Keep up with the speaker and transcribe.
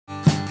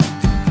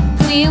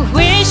We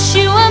wish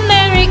you a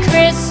Merry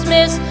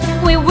Christmas.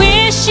 We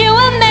wish you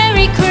a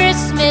Merry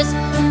Christmas.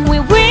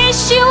 We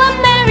wish you a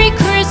Merry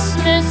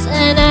Christmas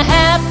and a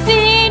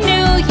Happy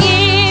New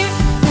Year.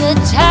 The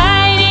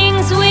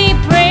tidings we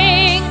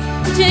bring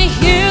to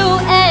you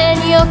and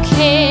your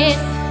kin.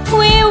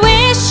 We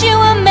wish you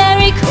a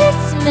Merry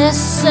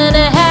Christmas and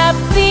a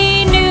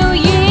Happy New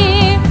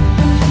Year.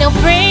 Now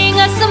bring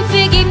us some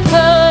figgy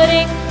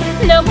pudding.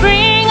 Now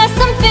bring us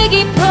some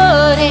figgy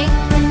pudding.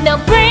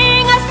 Now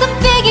bring us some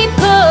figgy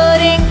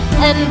pudding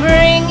and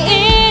bring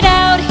it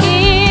out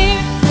here.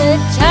 The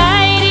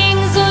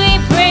tidings we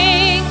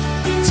bring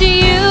to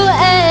you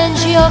and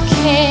your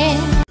kin.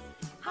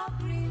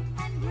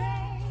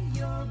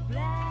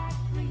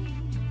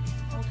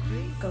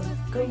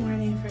 Good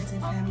morning, friends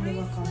and family.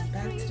 Welcome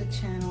back to the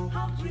channel.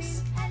 We're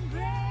just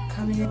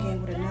coming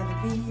again with another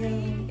video,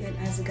 and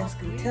as you guys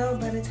can tell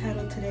by the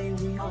title, today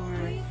we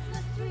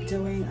are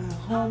doing a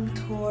home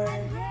tour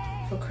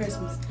for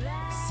Christmas.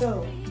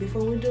 So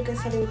before we do get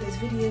started with this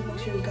video, make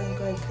sure you guys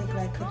go ahead and click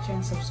like, click share,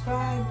 and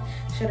subscribe.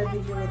 Share the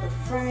video with a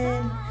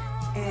friend,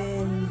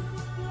 and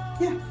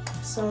yeah,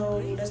 so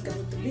let's get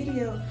with the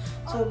video.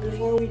 So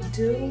before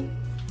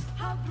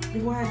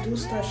I do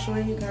start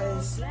showing you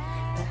guys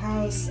the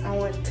house, I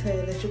want to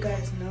let you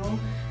guys know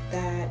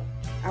that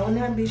I will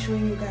not be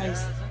showing you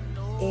guys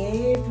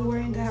everywhere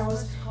in the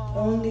house,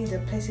 only the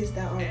places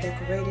that are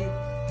decorated,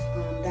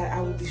 that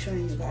I will be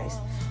showing you guys.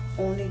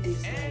 Only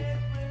this, like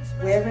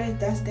wherever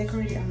that's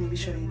decorated, I'm gonna be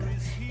showing you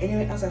guys.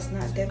 Anywhere else that's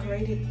not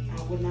decorated,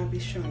 I will not be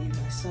showing you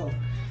guys. So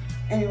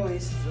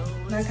anyways,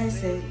 like I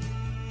said,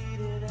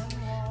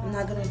 I'm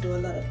not gonna do a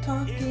lot of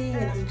talking,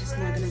 and I'm just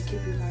not gonna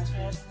keep you guys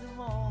first.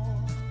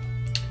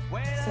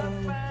 So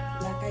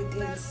like I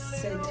did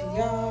said to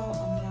y'all,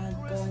 I'm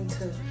not going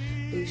to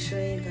be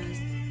showing you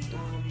guys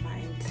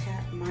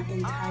my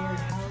entire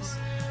house,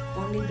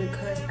 only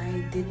because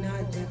I did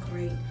not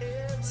decorate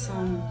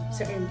some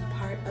certain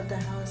part of the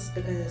house,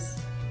 because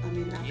I've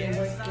been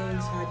working,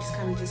 so I just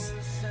kind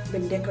of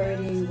been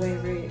decorating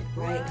wherever,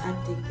 like, I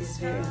think it's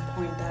very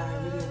important that I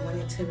really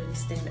wanted to really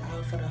stand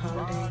out for the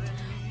holiday,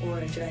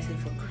 or should I say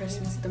for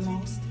Christmas the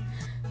most.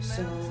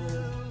 So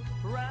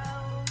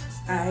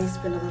I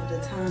spent a little bit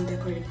of time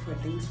decorating for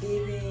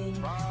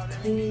Thanksgiving,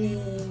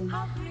 cleaning,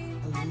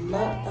 a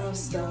lot of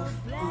stuff.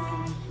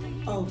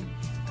 Oh,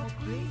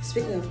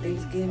 speaking of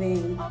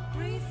Thanksgiving,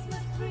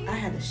 I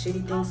had a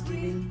shitty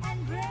Thanksgiving.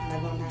 I'm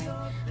not gonna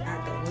lie, I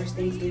had the worst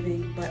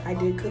Thanksgiving, but I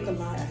did cook a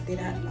lot. I did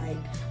have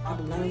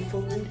a lot of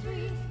food,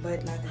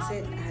 but like I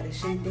said, I had a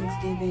shitty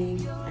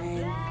Thanksgiving,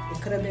 and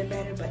it could have been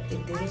better, but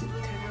it didn't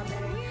turn out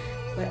better.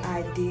 But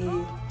I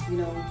did,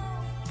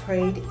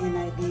 prayed, and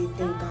I did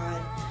thank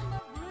God.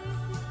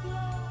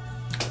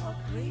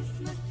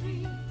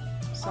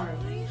 Sorry.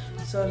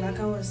 So like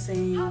I was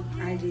saying,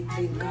 I did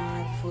thank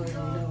God for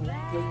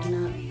waking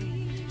up.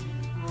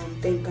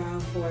 Thank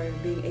God for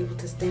being able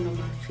to stand on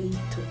my feet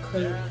to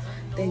cook.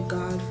 Thank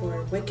God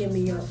for waking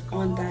me up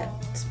on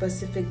that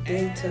specific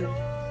day to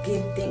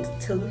give thanks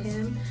to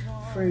Him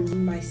for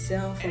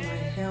myself, for my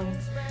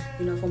health,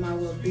 for my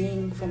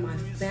well-being, for my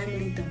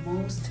family the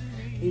most.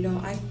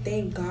 I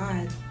thank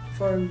God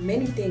for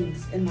many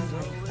things in my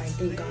life. I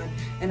thank God,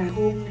 and I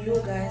hope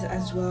you guys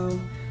as well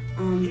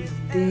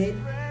did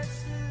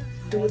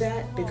do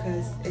that,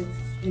 because it's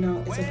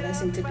a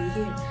blessing to be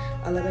here.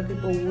 A lot of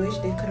people wish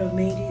they could have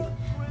made it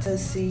to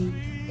see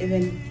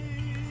even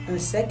a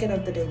second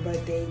of the day,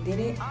 but they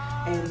didn't,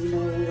 and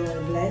we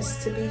are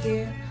blessed to be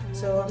here.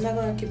 So I'm not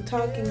gonna keep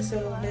talking,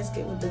 so let's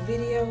get with the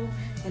video,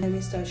 and let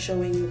me start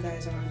showing you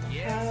guys around the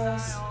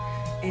house.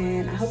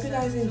 And I hope you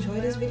guys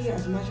enjoy this video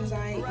as much as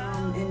I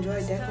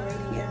enjoy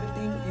decorating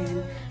everything,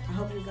 and I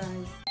hope you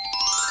guys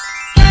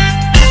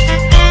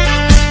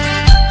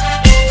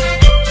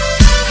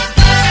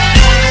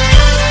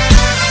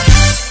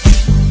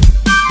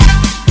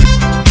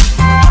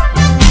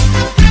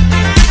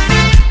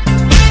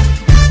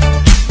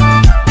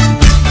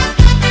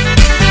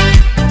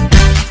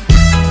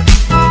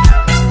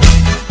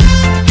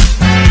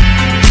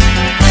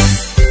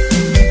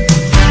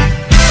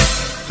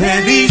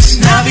Feliz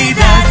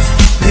Navidad,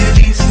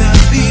 Feliz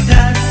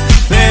Navidad,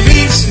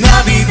 Feliz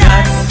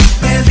Navidad,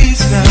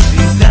 Feliz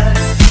Navidad.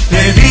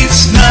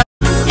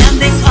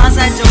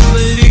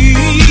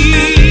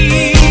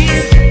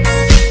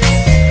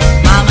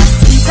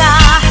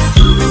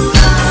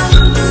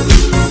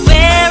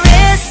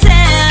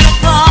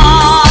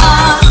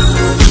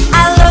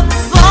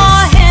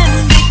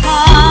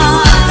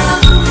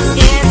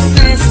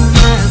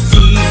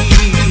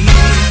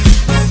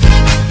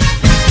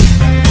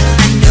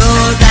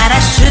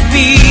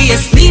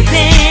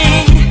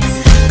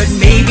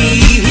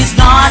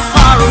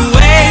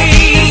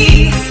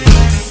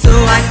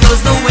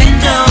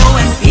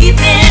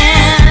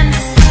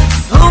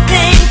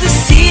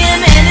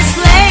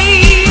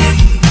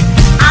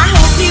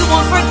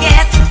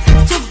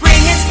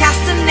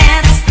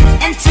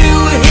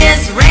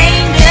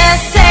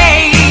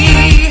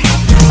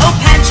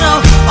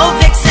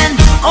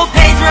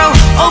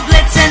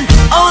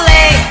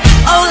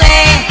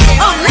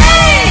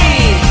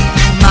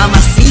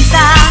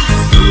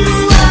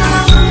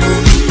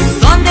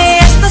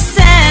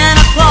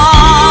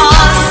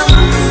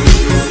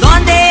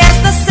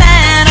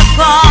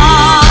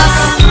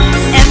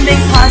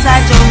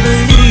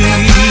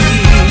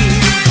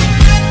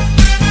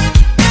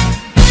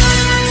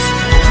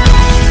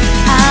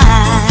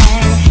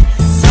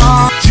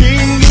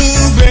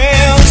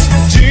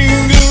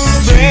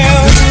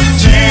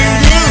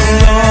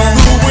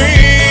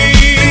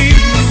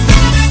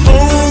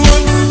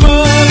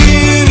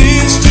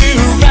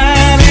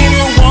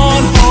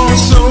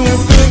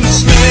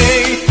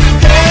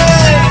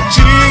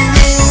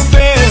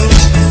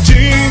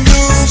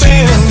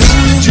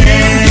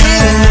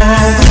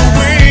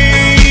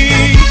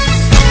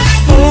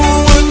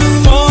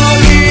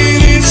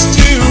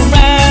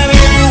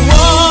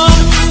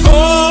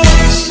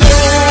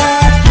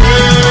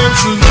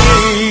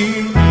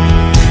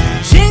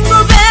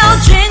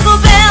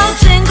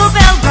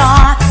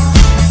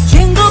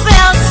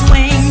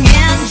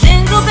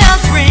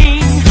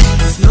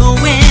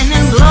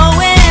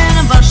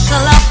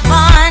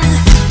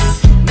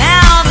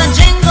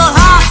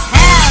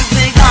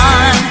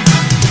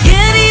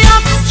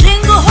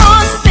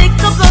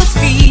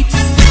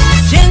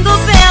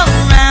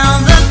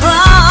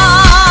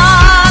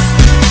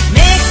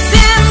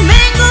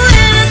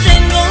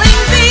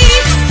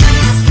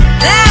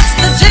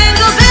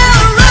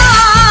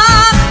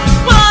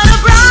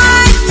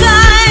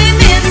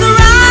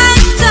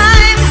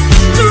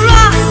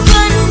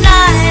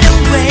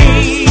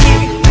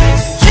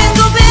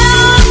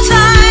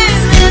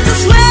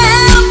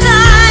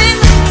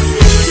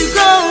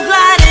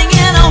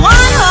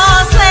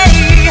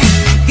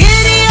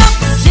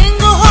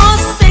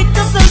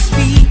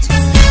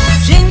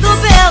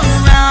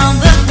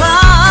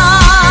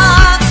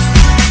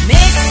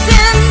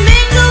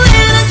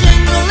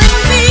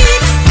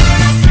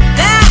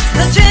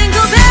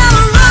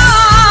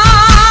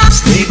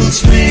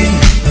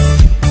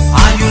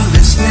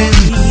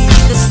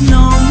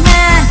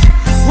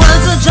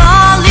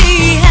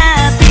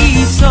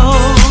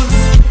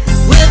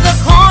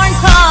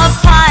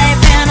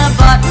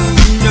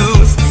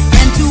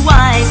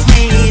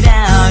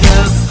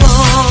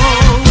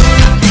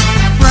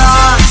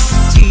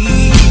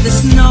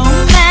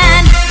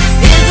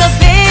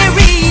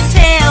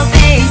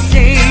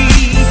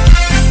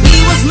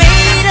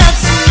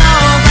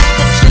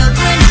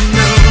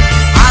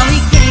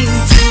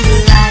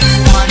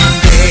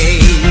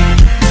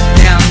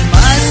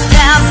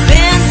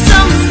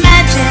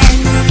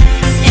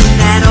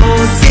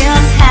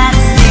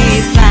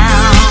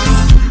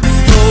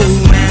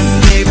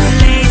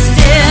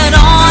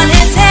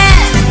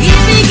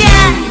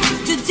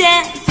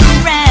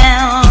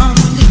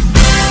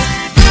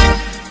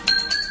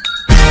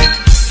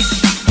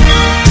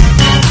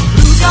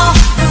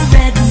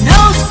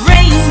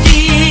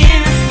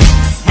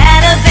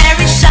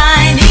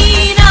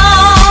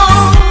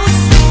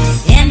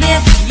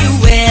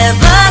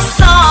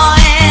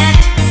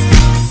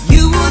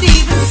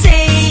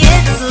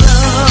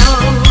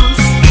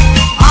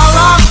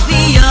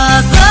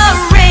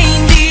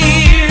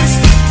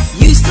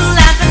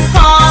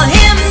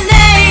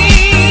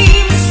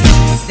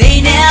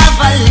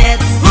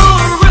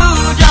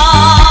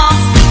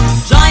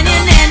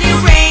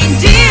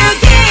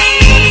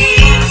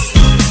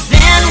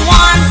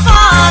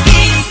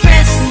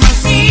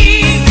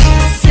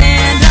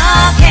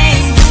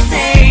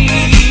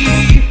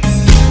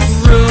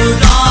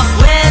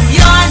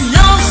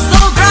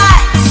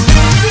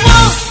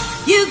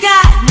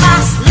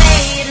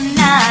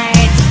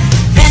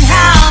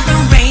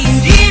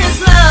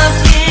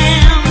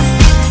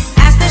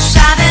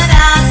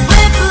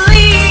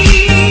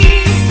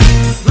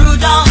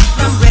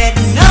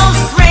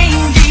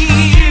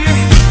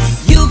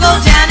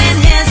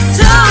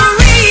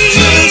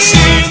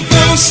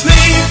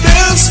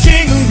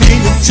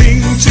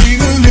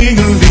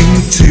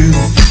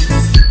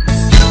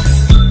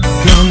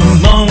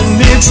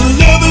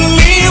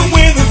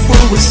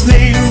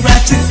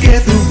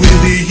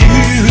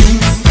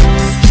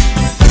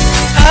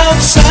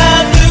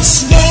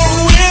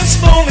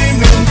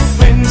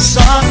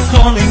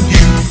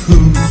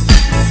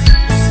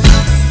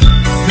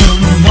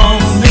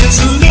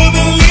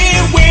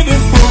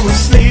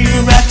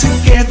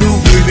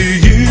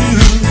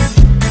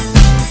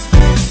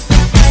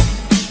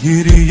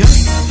 Giddy up,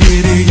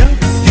 giddy up,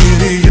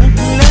 giddy up,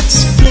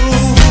 let's go.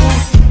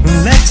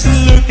 Let's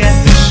look at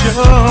the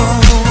show.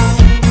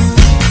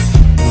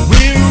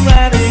 We're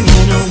riding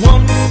in a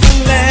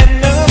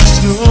wonderland of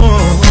snow.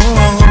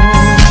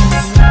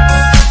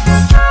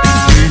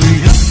 Giddy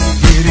up,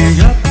 giddy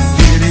up,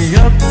 giddy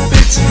up,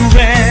 it's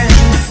grand.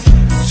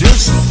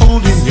 Just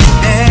holding your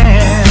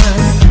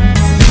hand.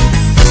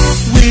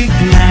 We're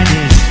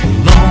gliding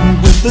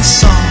along with the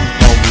song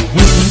of the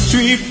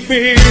wintry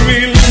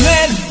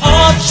fairyland.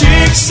 Our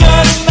cheeks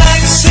are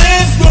nice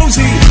and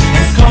rosy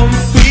and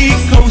comfy,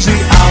 cozy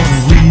are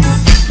we.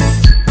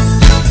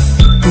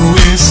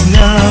 We're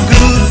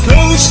snuggled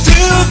close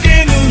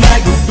together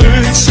like a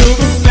bird so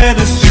the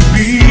feathers should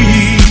be.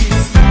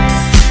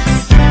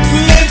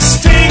 Let's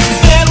take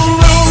that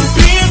road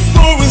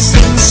before us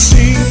and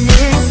sing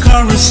a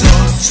chorus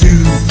or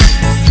two.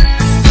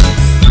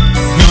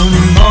 Come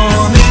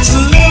on, it's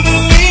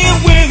lovely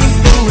weather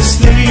for a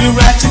sleigh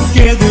ride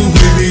together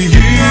with you.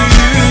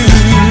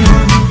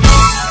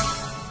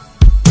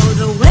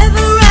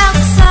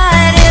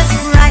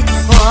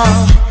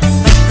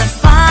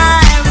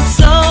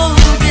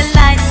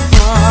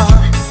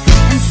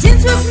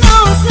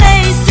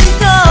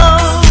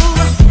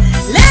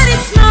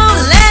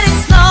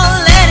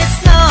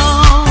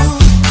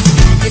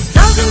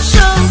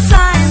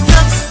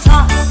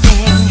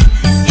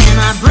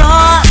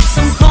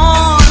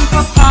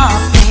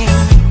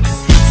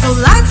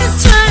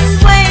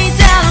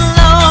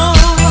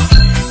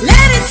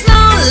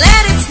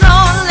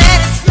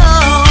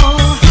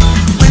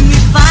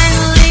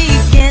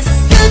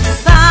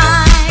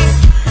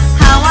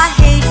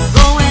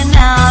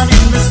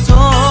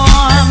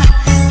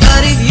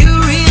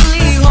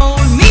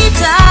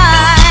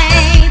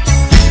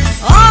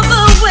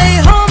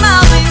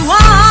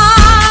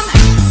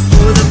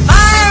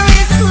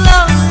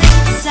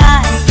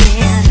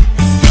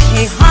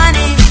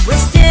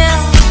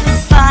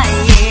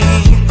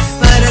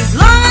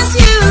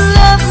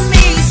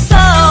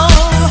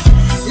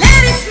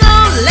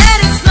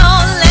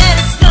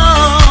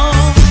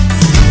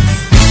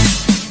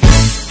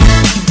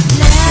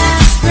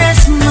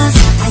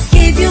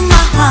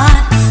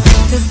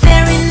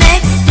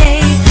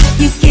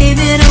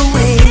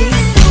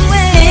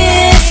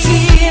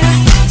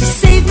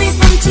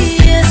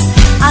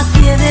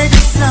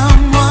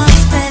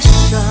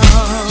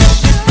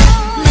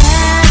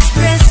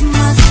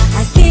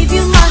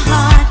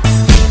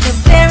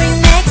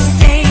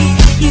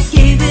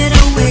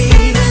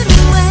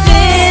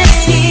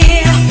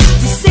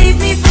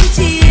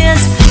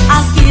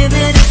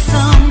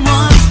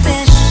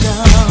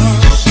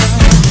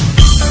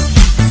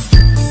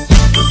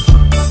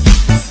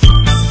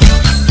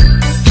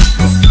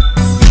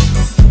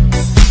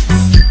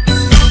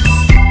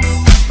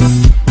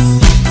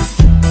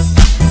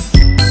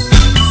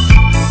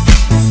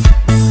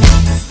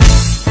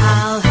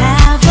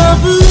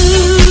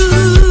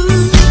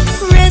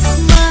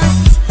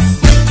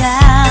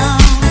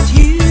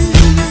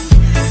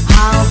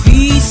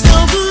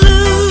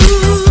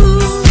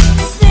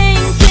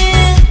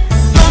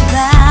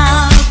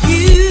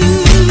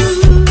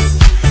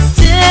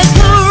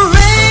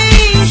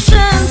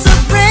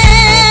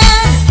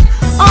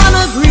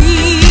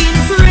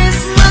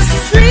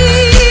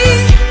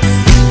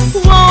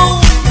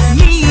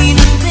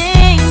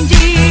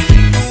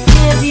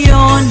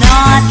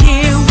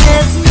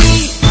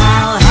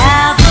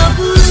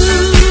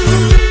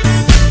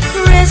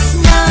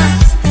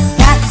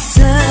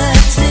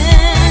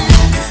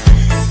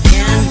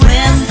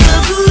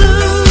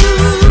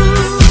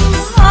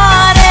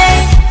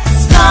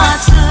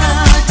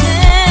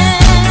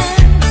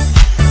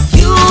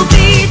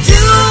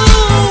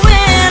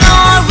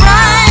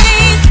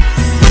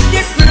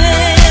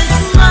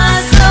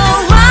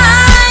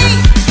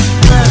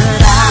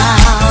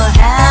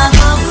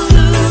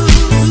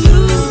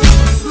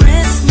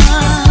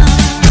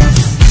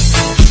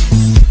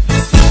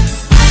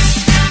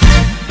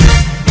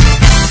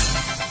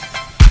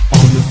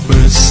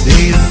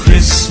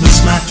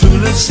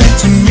 Sent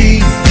to me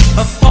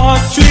a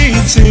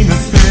partridge in a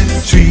pear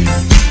tree.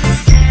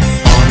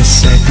 On the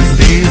second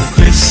day of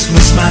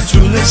Christmas, my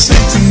true love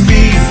sent to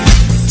me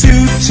 2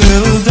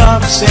 turtle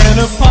doves and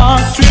a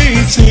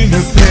partridge in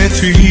a pear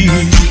tree.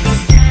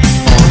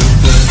 On the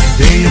third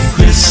day of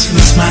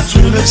Christmas, my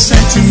true love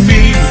sent to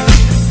me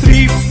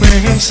 3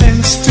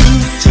 frankincense, 2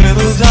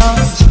 turtle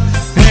doves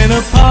and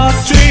a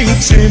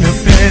partridge in a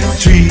pear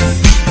tree.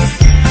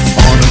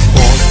 On the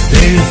 4th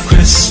day of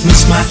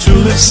Christmas, my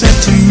true love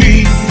sent to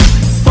me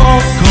 4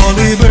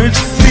 collie birds,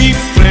 3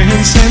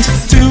 frankincense,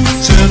 2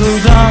 turtle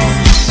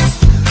doves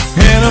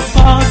and a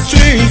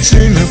partridge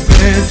in a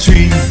pear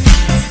tree.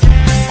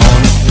 On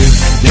the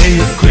 5th day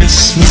of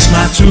Christmas,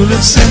 my true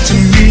love sent to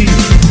me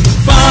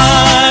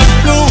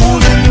 5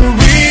 golden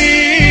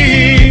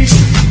rings,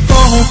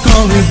 4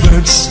 collie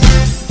birds,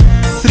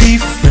 3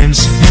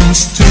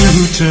 frankincense, 2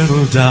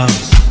 turtle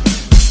doves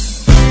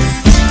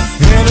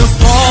and a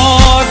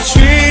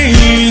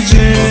partridge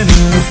in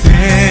a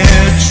pear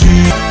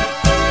tree.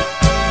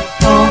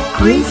 Oh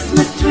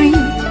Christmas tree,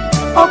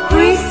 oh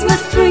Christmas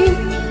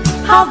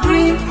how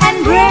green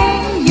and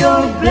gray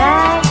your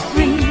black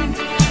tree.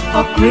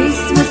 Oh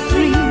Christmas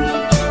tree,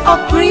 oh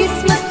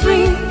Christmas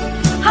tree,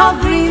 how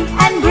green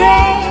and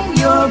gray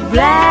your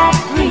black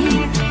tree.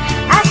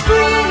 As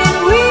green in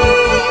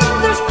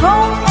winter's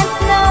cold and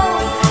snow,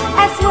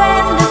 as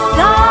when the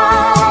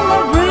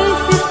summer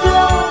breezes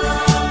blow.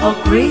 Oh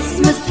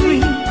Christmas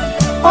tree,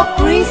 oh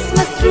Christmas